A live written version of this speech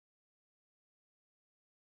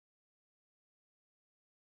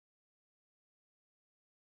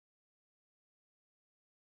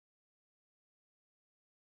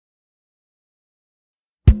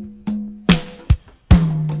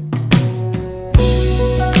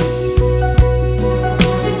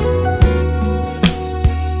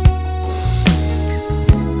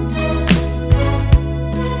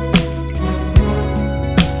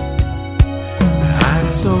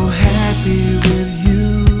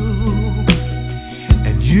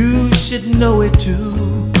should know it too.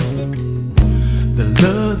 The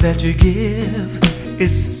love that you give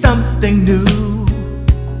is something new.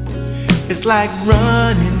 It's like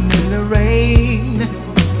running in the rain,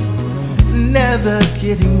 never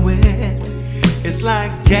getting wet. It's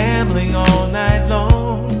like gambling all night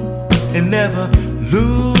long and never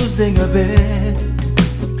losing a bet.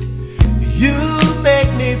 You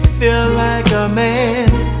make me feel like a man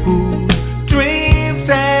whose dreams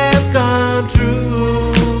have come true.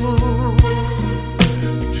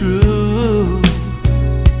 True.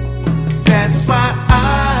 That's why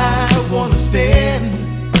I wanna spend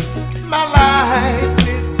my life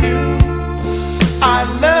with you. I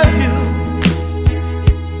love you,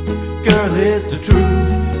 girl, it's the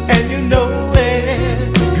truth, and you know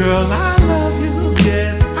it. Girl, I love you,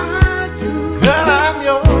 yes I do. Girl, I'm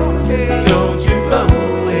yours, don't you blow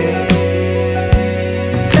it.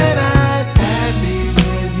 Said I'd happy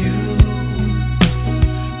with you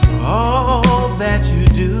for all that you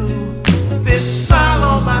do. This smile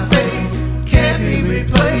on my face can't be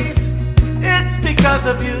replaced. It's because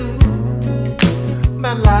of you.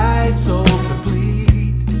 My life's so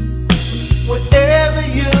complete whenever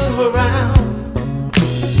you're around.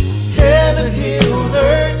 Heaven here on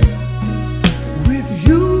earth, with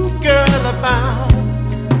you, girl, I found.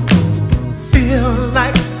 Feel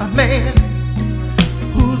like a man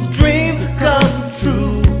whose dreams come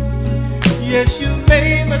true. Yes, you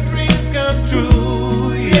made my dreams come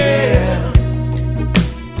true, yeah,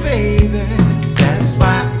 baby. That's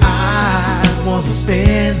why I want to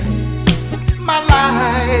spend my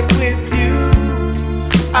life with you.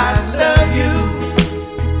 I love you,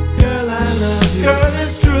 girl, I love you. Girl,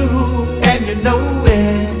 it's true, and you know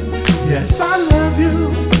it. Yes, I love you.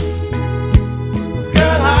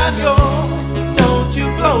 Girl, I'm yours, don't you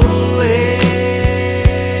blow it.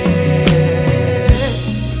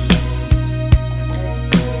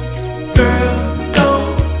 Girl,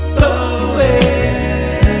 don't blow it.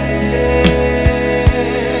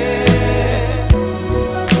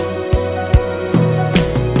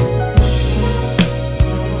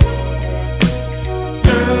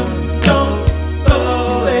 Girl, don't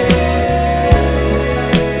blow it.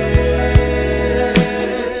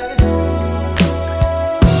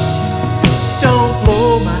 Don't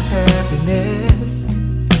blow my happiness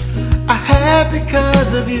I have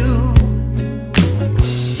because of you.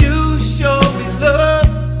 You show me love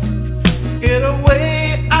in a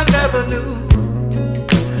way I never knew.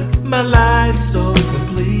 My life's so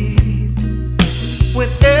complete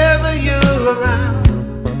whenever you're around.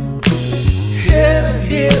 Heaven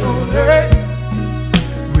here on earth,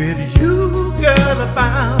 with you, girl, I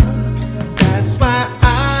found. That's why I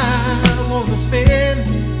wanna spend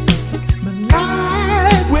my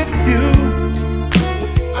life with you.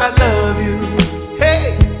 I love you, hey,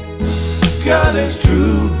 girl, it's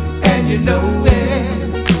true, and you know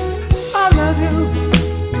it. I love you,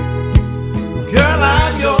 girl,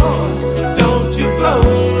 I'm yours, don't you blow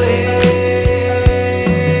it.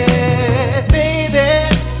 Baby,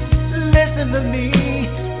 listen to me,